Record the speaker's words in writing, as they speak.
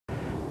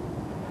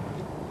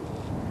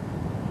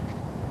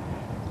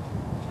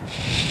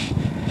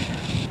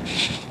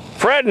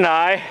Fred and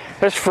I,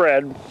 this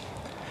Fred's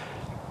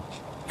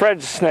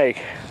a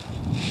snake.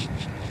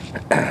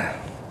 Been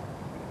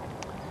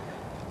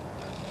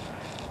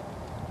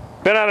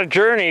on a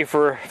journey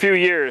for a few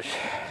years.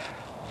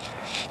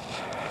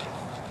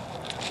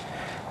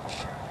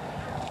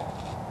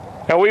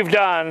 And we've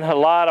done a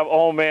lot of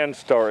old man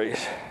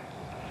stories.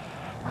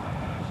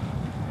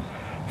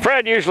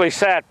 Fred usually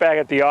sat back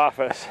at the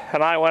office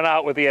and I went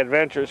out with the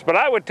adventures, but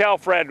I would tell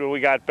Fred when we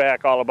got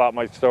back all about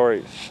my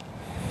stories.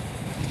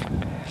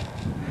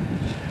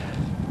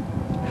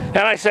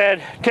 And I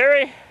said,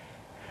 Terry,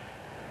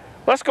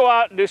 let's go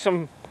out and do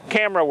some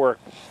camera work.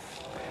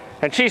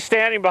 And she's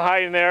standing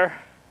behind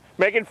there,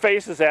 making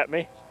faces at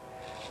me.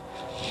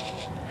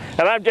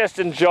 And I'm just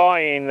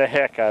enjoying the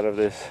heck out of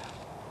this.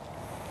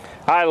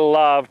 I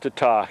love to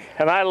talk,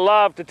 and I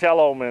love to tell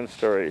old man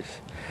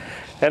stories.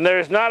 And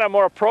there's not a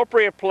more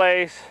appropriate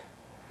place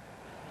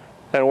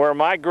than where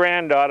my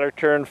granddaughter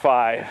turned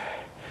 5.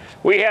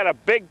 We had a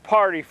big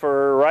party for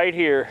her right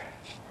here.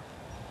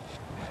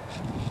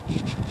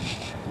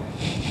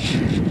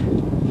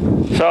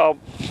 So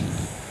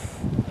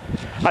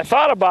I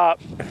thought about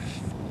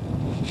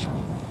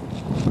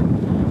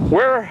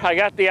where I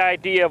got the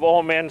idea of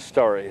old men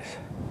stories.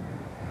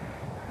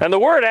 And the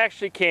word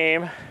actually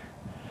came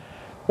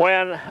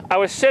when I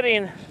was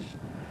sitting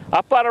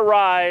up on a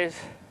rise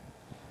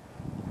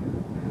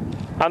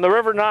on the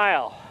River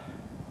Nile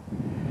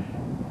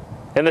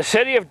in the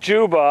city of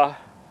Juba,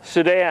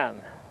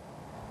 Sudan.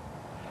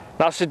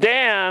 Now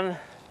Sudan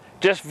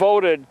just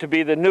voted to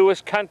be the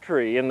newest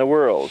country in the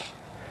world.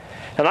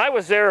 And I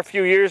was there a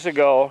few years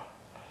ago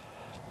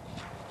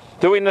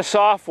doing the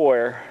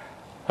software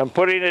and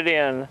putting it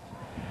in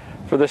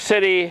for the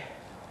city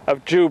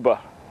of Juba.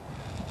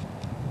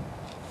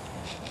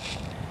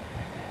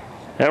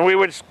 And we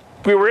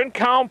were in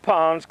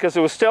compounds because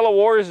it was still a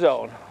war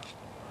zone.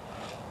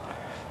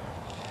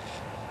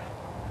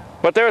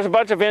 But there was a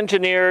bunch of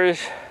engineers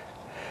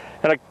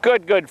and a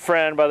good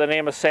friend by the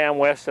name of Sam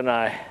West and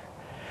I.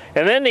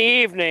 And in the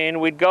evening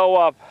we'd go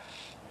up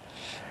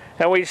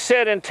and we'd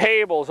sit in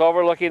tables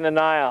overlooking the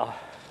Nile.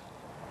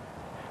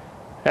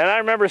 And I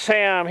remember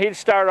Sam, he'd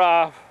start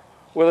off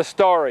with a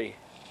story.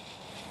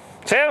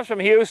 Sam's from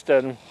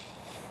Houston,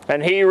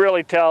 and he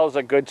really tells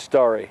a good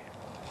story.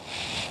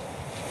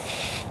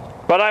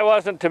 But I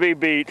wasn't to be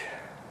beat.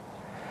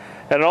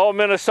 An old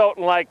Minnesotan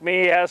like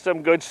me has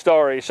some good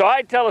stories. So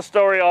I'd tell a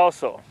story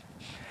also.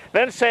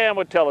 Then Sam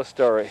would tell a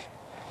story.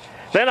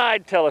 Then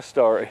I'd tell a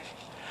story.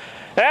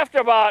 After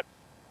about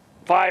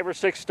 5 or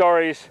 6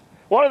 stories,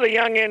 one of the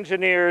young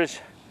engineers,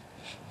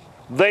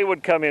 they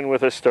would come in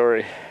with a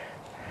story.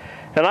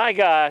 And I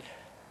got,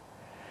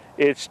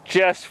 it's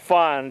just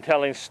fun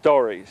telling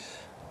stories.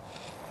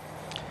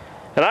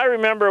 And I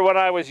remember when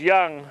I was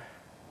young,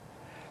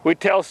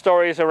 we'd tell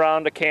stories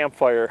around a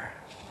campfire.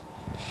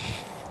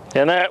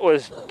 And that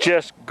was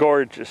just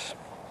gorgeous.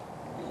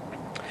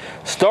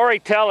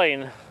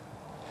 Storytelling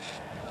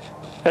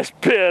has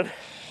been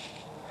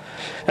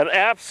an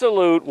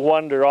absolute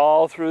wonder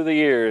all through the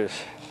years.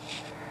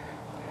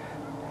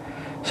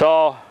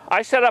 So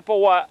I set up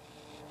a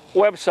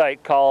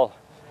website called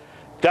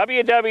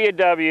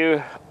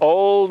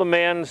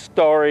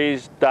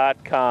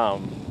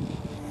www.oldmenstories.com.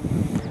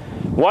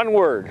 One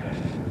word.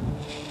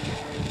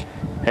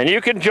 And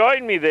you can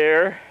join me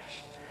there,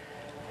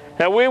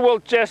 and we will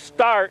just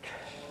start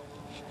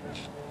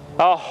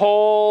a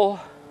whole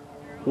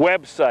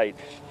website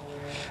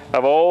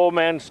of old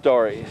men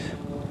stories.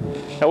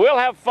 And we'll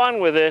have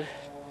fun with it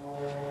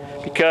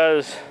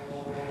because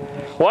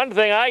one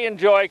thing I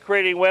enjoy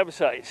creating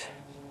websites,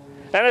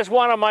 and it's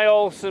one of my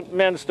old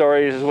men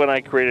stories is when I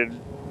created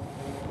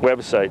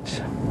websites.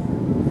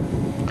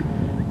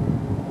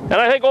 And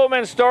I think old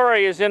men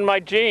story is in my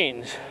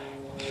genes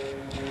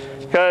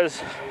because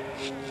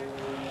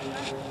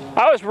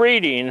I was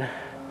reading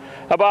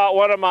about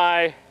one of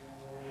my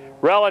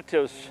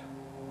relatives,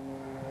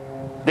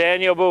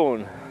 Daniel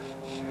Boone.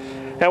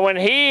 And when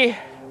he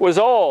was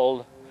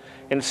old,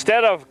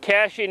 instead of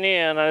cashing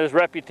in on his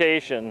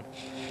reputation,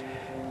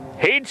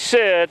 he'd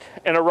sit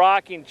in a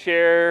rocking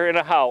chair in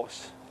a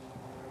house.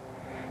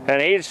 And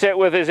he'd sit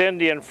with his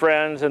Indian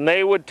friends and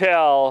they would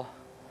tell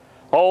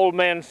old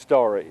men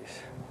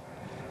stories.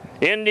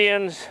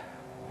 Indians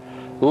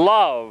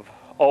love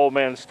old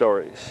men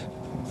stories.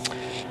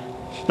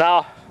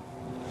 Now,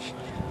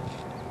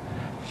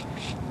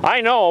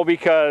 I know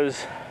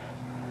because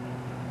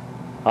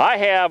I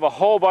have a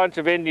whole bunch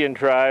of Indian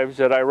tribes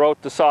that I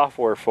wrote the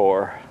software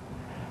for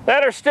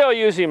that are still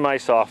using my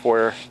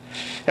software.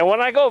 And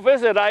when I go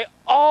visit, I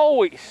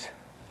always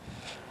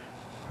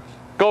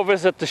go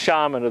visit the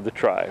shaman of the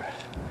tribe.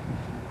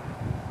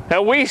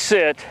 And we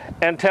sit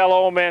and tell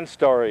old men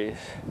stories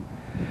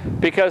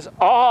because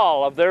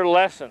all of their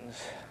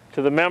lessons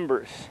to the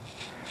members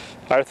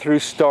are through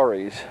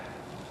stories.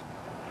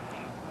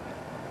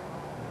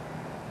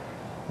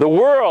 The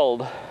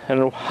world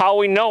and how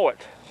we know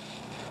it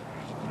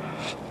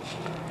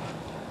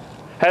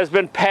has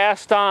been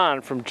passed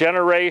on from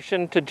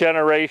generation to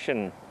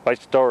generation by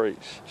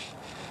stories.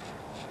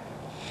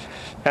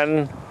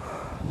 And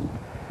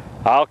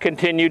I'll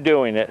continue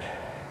doing it.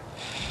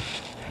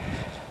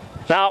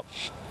 Now,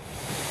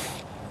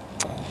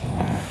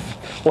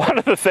 one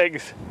of the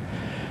things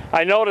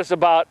I notice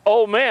about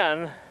old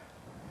men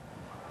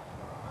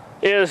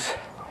is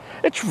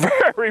it's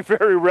very,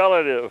 very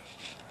relative.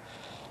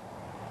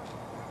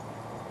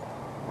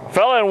 A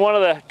fellow in one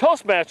of the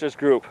Toastmasters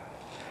group,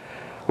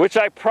 which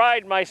I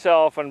pride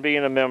myself on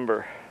being a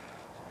member,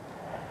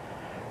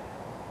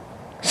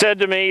 said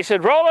to me, he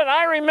said, "Roland,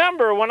 I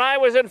remember when I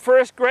was in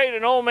first grade,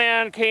 an old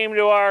man came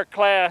to our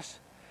class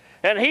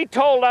and he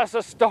told us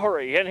a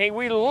story, and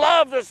we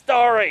loved the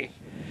story.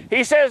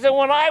 He says that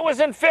when I was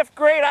in 5th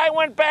grade, I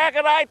went back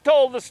and I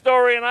told the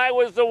story, and I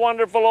was the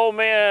wonderful old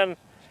man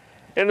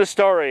in the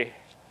story."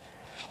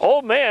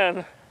 Old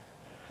men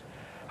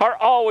are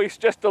always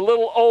just a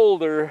little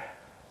older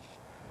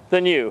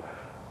than you.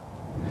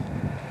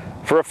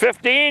 For a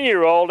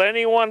 15-year-old,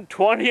 anyone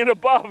 20 and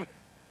above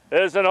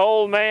is an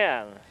old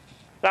man.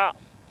 Now,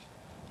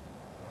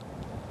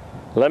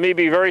 let me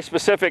be very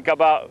specific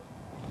about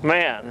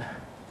man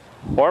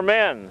or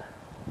men.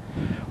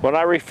 When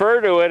I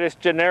refer to it as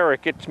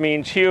generic, it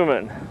means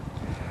human.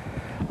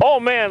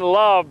 Old men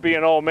love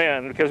being old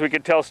men because we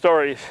can tell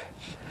stories.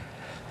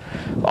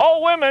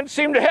 All women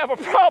seem to have a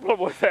problem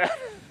with that.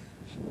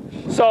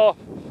 So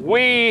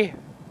we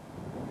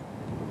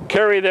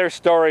carry their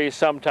stories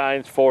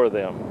sometimes for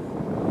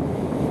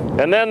them.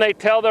 And then they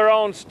tell their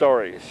own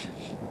stories.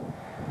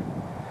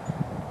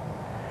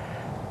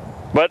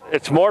 But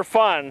it's more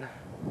fun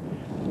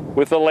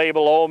with the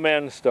label old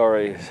men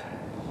stories.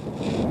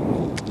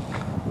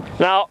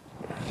 Now,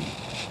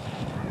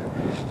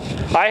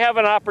 I have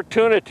an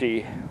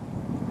opportunity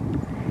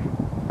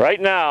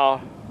right now,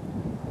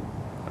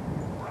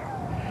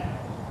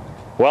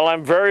 while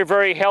I'm very,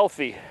 very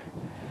healthy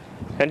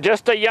and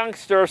just a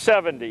youngster of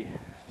 70,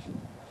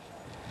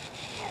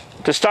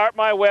 to start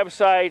my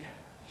website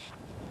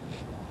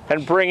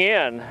and bring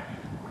in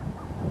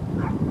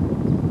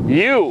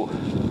you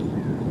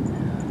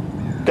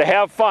to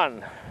have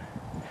fun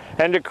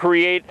and to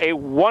create a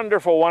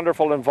wonderful,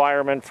 wonderful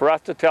environment for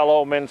us to tell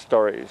old men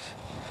stories.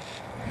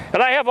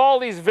 And I have all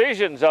these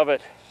visions of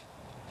it,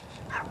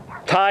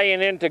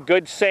 tying into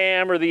Good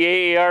Sam or the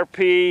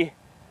AARP,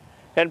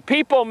 and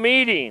people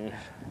meeting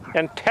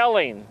and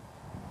telling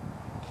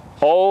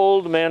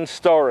old men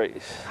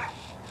stories.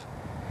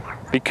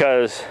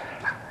 Because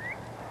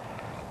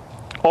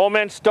old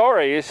men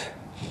stories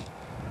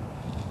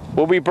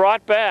will be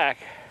brought back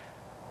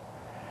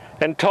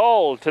and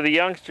told to the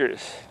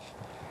youngsters.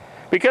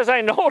 Because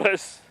I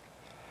notice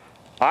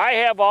I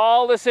have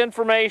all this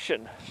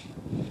information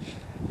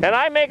and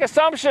I make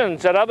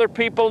assumptions that other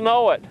people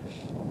know it.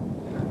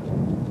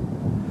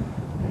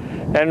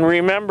 And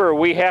remember,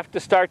 we have to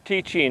start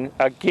teaching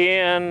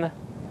again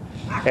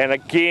and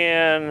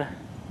again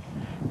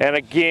and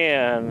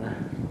again,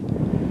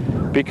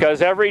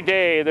 because every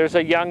day there's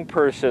a young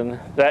person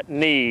that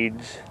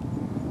needs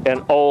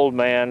an old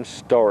man's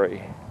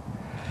story.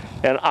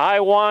 And I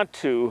want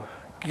to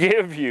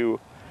give you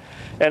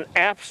an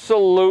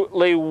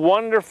absolutely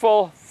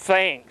wonderful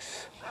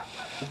thanks.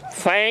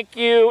 Thank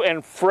you,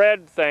 and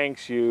Fred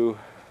thanks you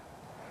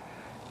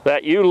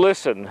that you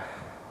listen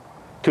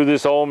to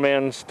this old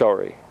man's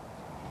story.